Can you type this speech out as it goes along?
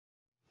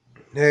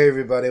Hey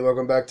everybody,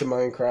 welcome back to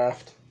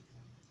Minecraft.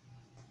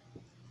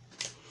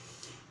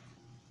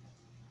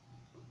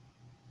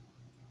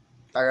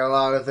 I got a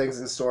lot of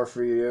things in store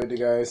for you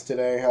guys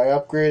today. I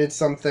upgraded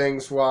some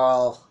things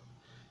while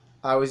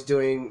I was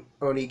doing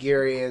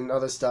onigiri and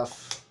other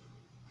stuff.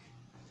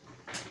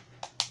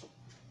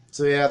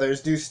 So yeah,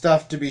 there's new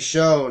stuff to be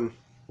shown.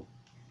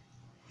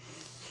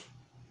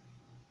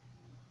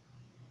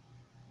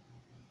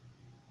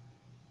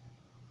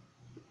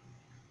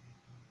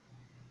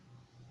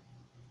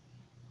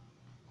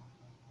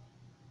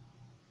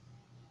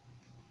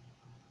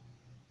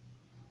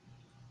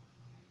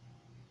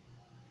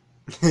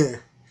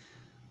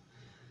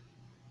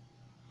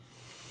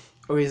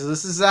 Okay, so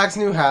this is Zach's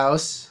new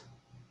house.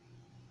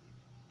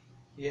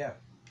 Yeah.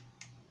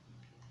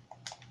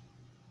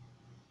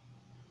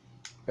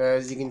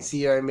 As you can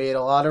see, I made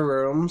a lot of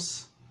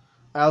rooms.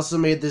 I also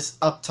made this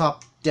up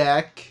top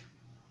deck,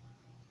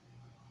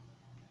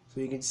 so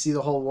you can see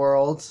the whole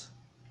world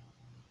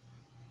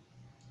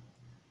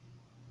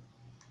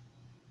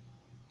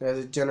as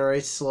it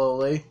generates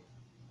slowly.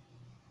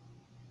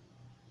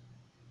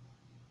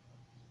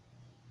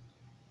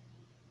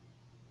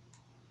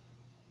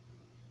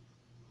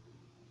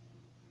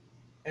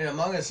 And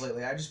Among Us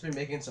lately, I've just been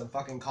making some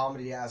fucking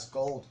comedy ass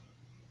gold.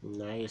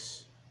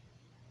 Nice.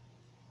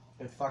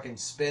 There's fucking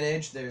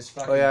Spinach, there's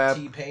fucking yeah.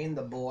 T-Pain,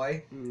 the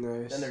boy.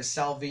 Nice. Then there's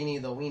Salvini,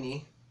 the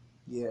weenie.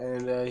 Yeah,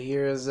 and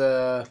here's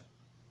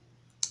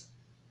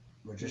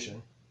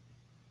Magician.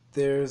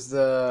 there's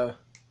the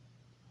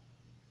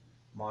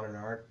Modern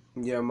art.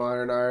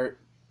 modern art.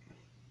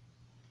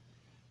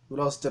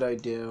 What else did I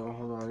do?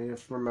 Hold on, I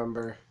have to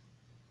remember.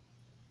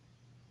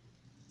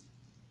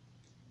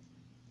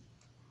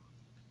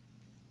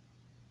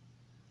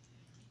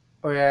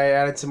 Oh yeah, I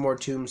added some more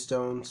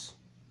tombstones.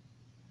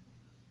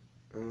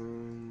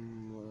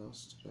 What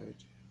else did I do?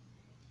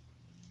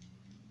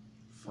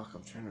 Fuck,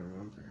 I'm trying to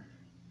remember.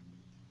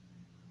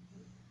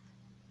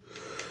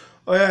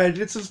 Oh yeah, I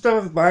did some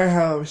stuff with my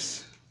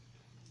house.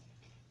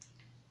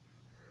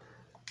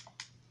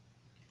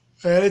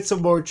 I added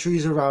some more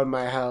trees around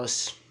my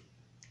house.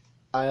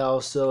 I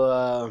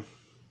also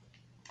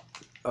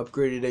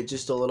upgraded it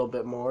just a little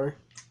bit more.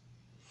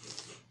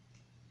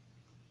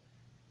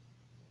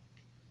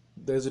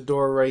 There's a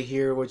door right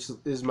here, which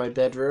is my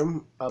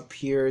bedroom. Up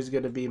here is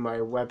going to be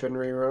my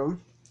weaponry room.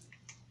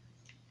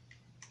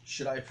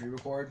 Should I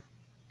pre-record?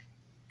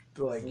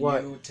 Like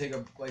what? we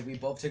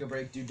both take a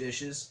break, do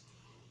dishes,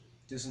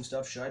 do some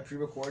stuff. Should I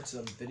pre-record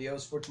some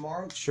videos for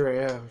tomorrow? Sure,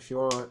 yeah, if you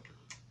want.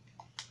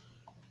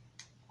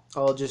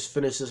 I'll just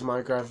finish this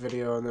Minecraft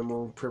video and then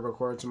we'll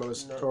pre-record some other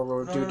stuff, or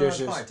we'll do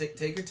dishes. Fine.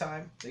 Take your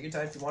time. Take your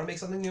time. If you want to make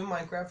something new in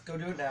Minecraft, go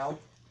do it now.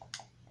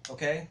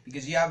 Okay?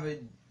 Because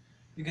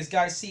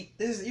guys, see,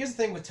 here's the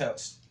thing with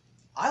Toast.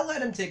 I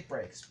let him take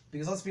breaks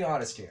because let's be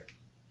honest here.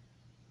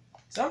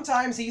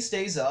 Sometimes he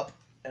stays up,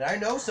 and I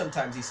know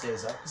sometimes he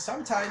stays up.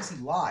 Sometimes he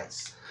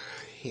lies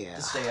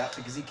to stay up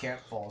because he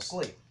can't fall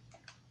asleep.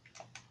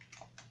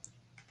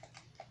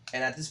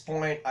 And at this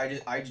point,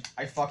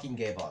 I fucking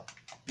gave up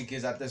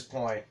because at this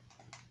point,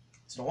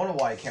 it's no wonder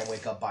why he can't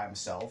wake up by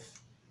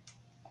himself.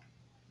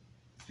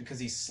 It's because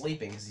he's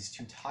sleeping because he's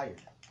too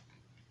tired.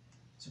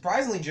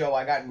 Surprisingly, Joe,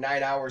 I got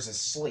 9 hours of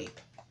sleep.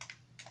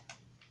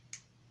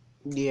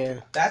 Yeah.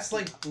 That's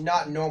like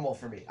not normal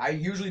for me. I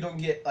usually don't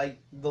get like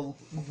the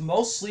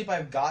most sleep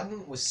I've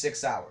gotten was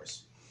 6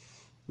 hours.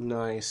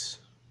 Nice.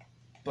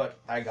 But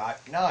I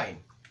got 9.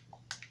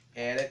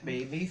 And it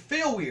made me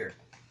feel weird.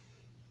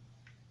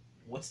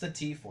 What's the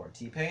T for?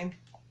 T-Pain?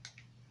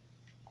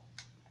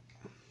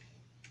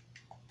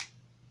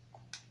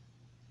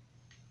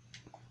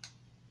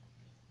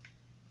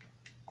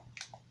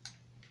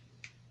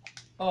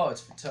 Oh,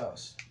 it's for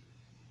Toast.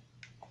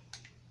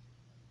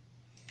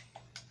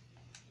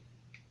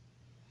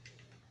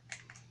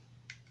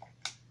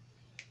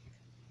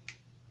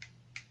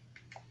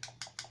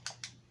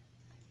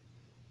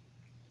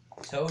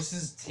 Toast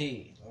is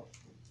tea.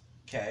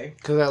 Okay.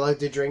 Because I like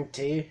to drink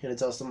tea, and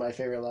it's also my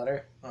favorite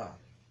letter. Oh.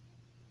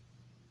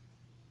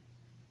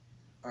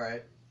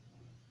 Alright.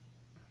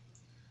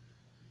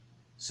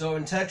 So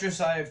in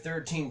Tetris, I have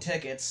 13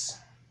 tickets.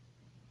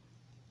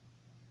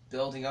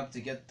 Building up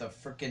to get the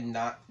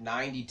freaking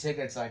 90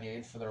 tickets I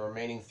need for the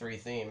remaining 3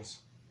 themes.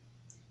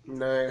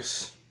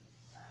 Nice.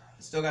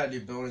 Still gotta do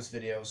bonus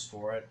videos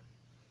for it.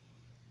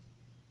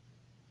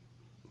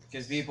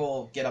 Because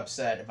people get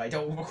upset if I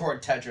don't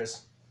record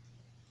Tetris.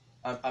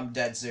 I'm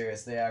dead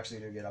serious. They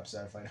actually do get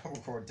upset if I don't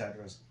record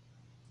Tetris.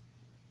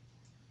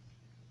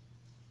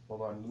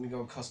 Hold on, let me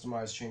go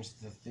customize, change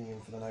the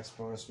theme for the next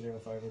bonus video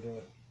if I ever do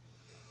it.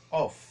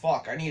 Oh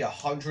fuck, I need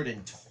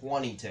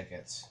 120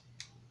 tickets.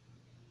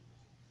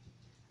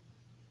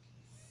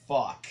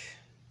 Fuck.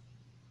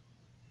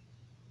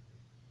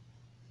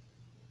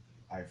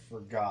 I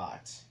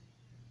forgot.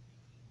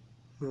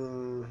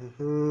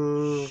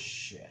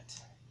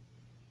 Shit.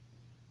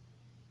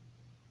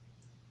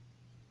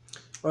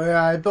 Oh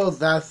yeah, I built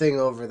that thing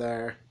over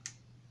there.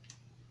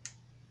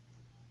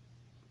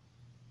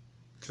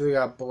 So we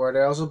got bored.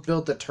 I also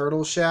built the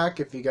turtle shack,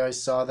 if you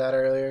guys saw that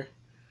earlier.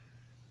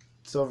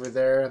 It's over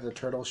there, the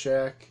Turtle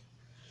Shack.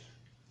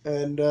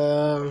 And,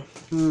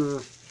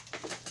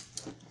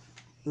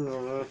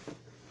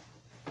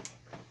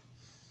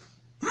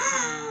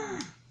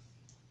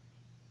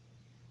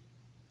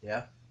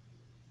 Yeah?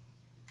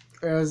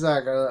 There's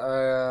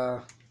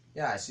that.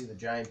 Yeah, I see the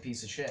giant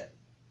piece of shit.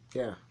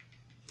 Yeah.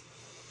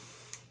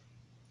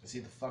 I see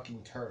the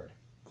fucking turd.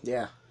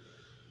 Yeah.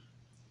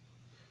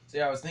 So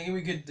yeah, I was thinking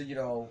we could,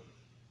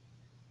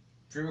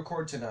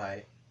 pre-record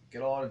tonight,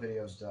 get a lot of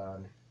videos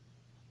done,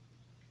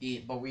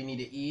 eat, but we need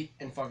to eat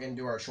and fucking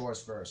do our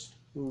chores first.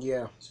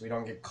 Yeah. So we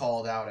don't get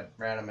called out at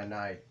random at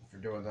night for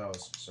doing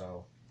those.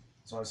 So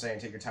that's what I'm saying,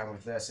 take your time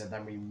with this, and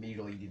then we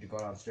immediately need to go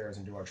downstairs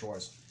and do our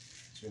chores.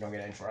 So we don't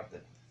get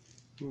interrupted.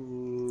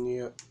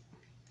 Yep.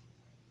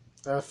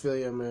 I feel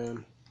you,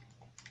 man.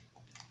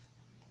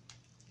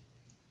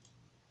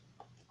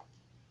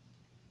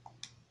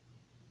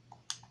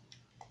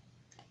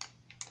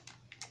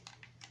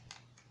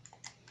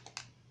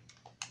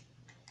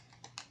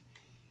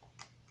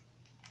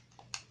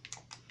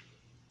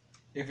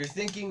 If you're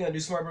thinking New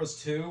Smart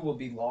Bros. 2 will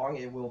be long,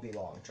 it will be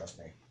long, trust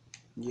me.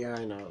 Yeah,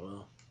 I know it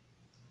will.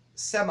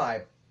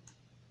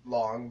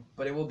 Semi-long,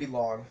 but it will be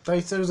long. I thought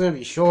you said it was going to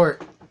be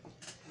short.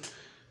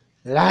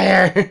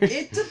 Liar!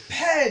 It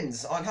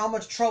depends on how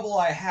much trouble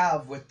I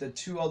have with the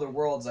 2 other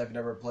worlds I've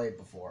never played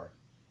before.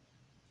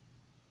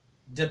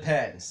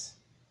 Depends.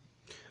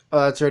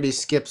 Oh, it's already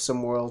skipped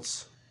some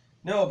worlds.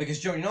 No, because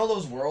Joe, you know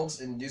those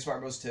worlds in New Smart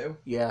Bros. 2?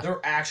 Yeah.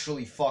 They're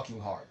actually fucking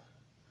hard.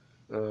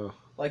 Oh.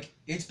 Like,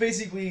 it's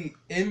basically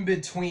in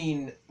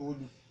between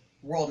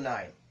World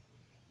 9.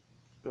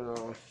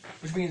 Oh.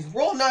 Which means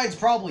World 9's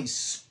probably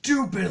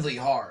stupidly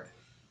hard.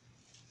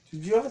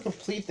 Did you ever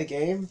complete the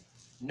game?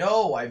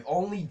 No, I've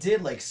only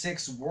did like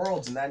 6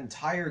 worlds in that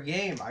entire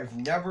game. I've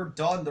never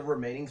done the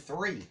remaining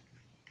 3.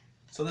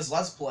 So this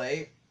Let's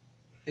Play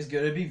is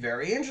going to be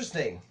very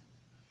interesting.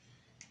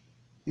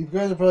 You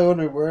guys are probably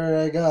wondering, where did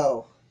I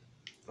go?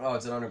 Oh,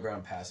 it's an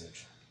underground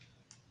passage.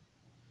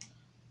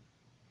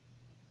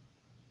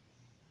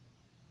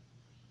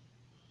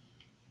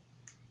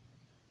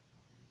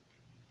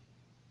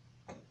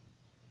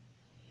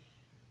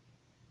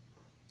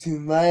 To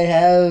my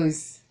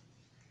house.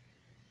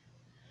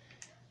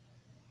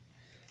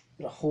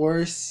 A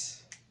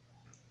horse.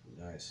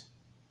 Nice.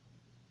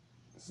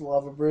 It's a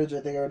lava bridge. I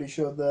think I already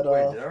showed that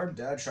Wait, off. did our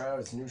dad try out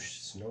his new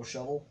snow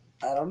shovel?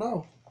 I don't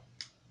know.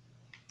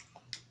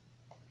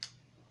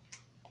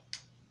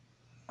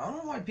 I don't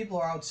know why people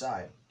are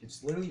outside.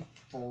 It's literally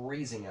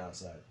freezing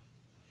outside.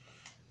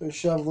 They're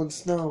shoveling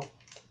snow.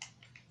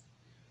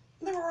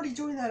 They were already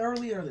doing that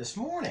earlier this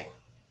morning.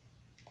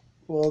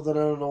 Well, then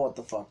I don't know what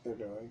the fuck they're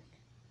doing.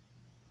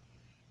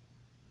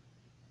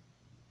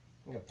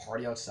 Like a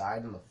party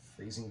outside in the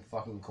freezing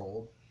fucking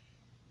cold.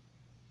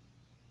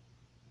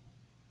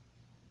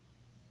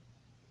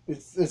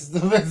 It's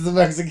the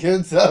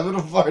Mexicans having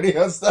a party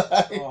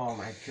outside. Oh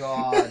my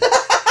god.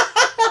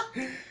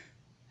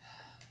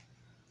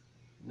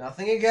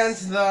 Nothing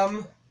against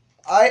them.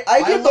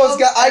 I give those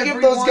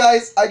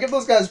guys I give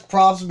those guys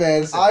props,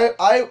 man. Listen,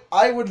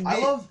 I would be, I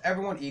love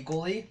everyone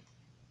equally,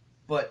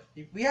 but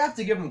we have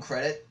to give them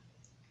credit.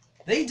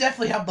 They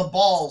definitely have the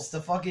balls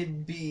to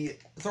fucking be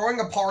throwing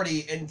a party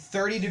in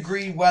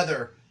 30-degree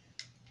weather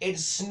in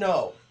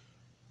snow.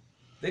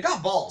 They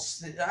got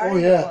balls. Oh,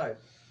 yeah.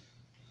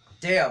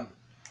 Damn.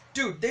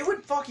 Dude, they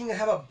would fucking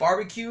have a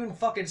barbecue and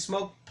fucking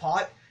smoke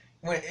pot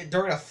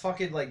during a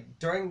fucking, like,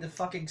 during the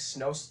fucking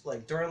snow,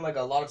 like, during, like,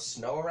 a lot of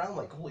snow around.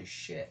 Like, holy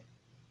shit.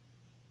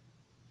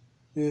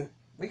 Yeah.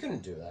 We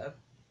couldn't do that.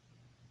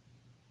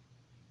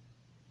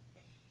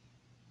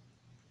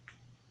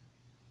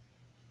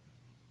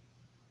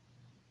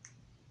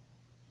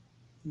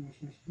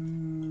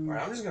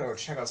 Alright, I'm just gonna go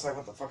check outside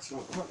what the fuck's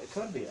going on. It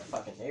could be our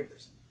fucking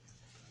neighbors.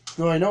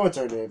 No, I know it's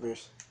our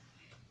neighbors.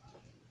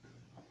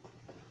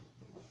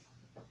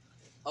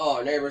 Oh,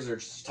 our neighbors are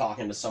just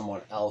talking to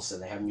someone else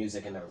and they have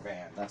music in their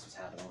van. That's what's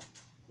happening.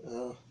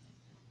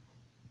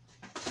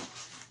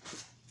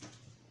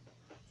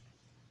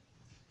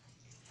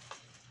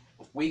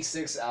 Week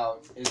 6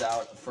 is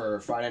out for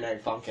Friday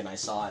Night Funkin'. I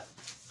saw it.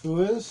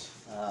 Who is?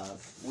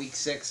 Week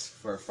 6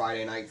 for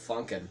Friday Night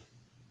Funkin'.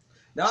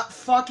 Not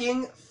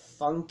fucking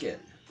funkin'.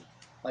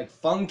 Like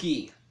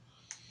funky.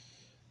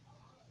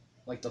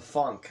 Like the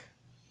funk.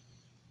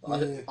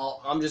 Yeah.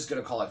 I'm just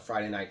gonna call it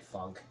Friday Night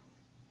Funk.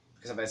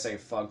 Because if I say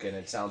funkin',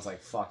 it sounds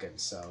like fucking,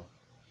 so.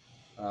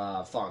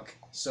 Funk.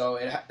 So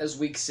it has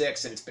week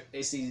 6, and it's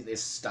basically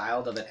this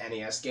styled of an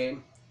NES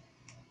game.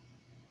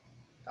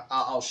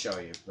 I'll show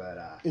you,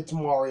 but It's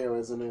Mario,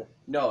 isn't it?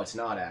 no, it's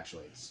not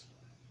actually. It's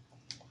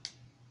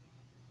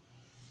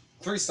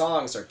 3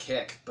 songs are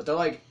kick, but they're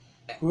like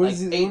Who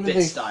do 8-bit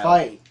they style.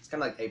 fight? It's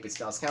kind of like 8-bit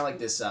style. It's kind of like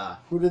this.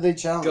 Who do they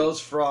challenge? Goes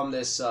from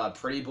this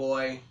pretty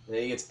boy, and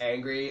then he gets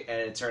angry, and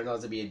it turns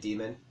out to be a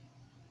demon.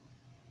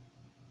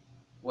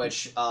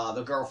 Which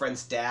the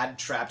girlfriend's dad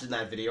trapped in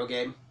that video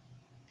game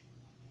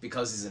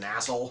because he's an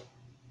asshole.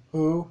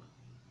 Who?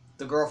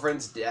 The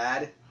girlfriend's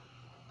dad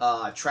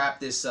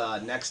trapped this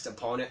next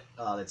opponent,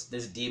 that's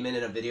this demon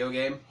in a video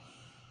game,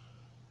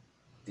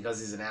 Because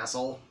he's an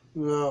asshole?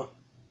 No.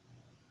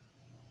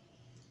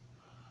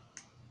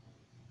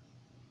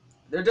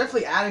 They're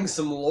definitely adding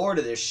some lore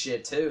to this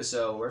shit, too,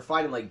 so we're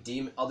fighting, like,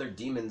 other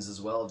demons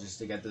as well just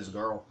to get this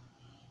girl.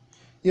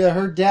 Yeah,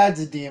 her dad's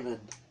a demon.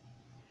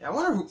 Yeah, I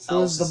wonder who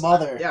So else is the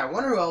mother. Yeah, I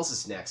wonder who else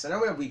is next. I know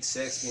we have Week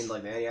 6 being,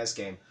 like, the NES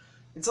game.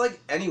 It's like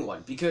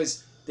anyone,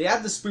 because they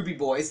have the Spoopy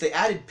Boys, they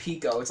added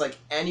Pico. It's like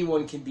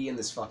anyone can be in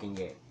this fucking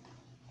game.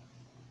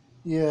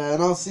 Yeah,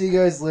 and I'll see you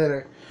guys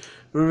later.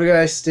 Remember,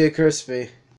 guys, stay crispy.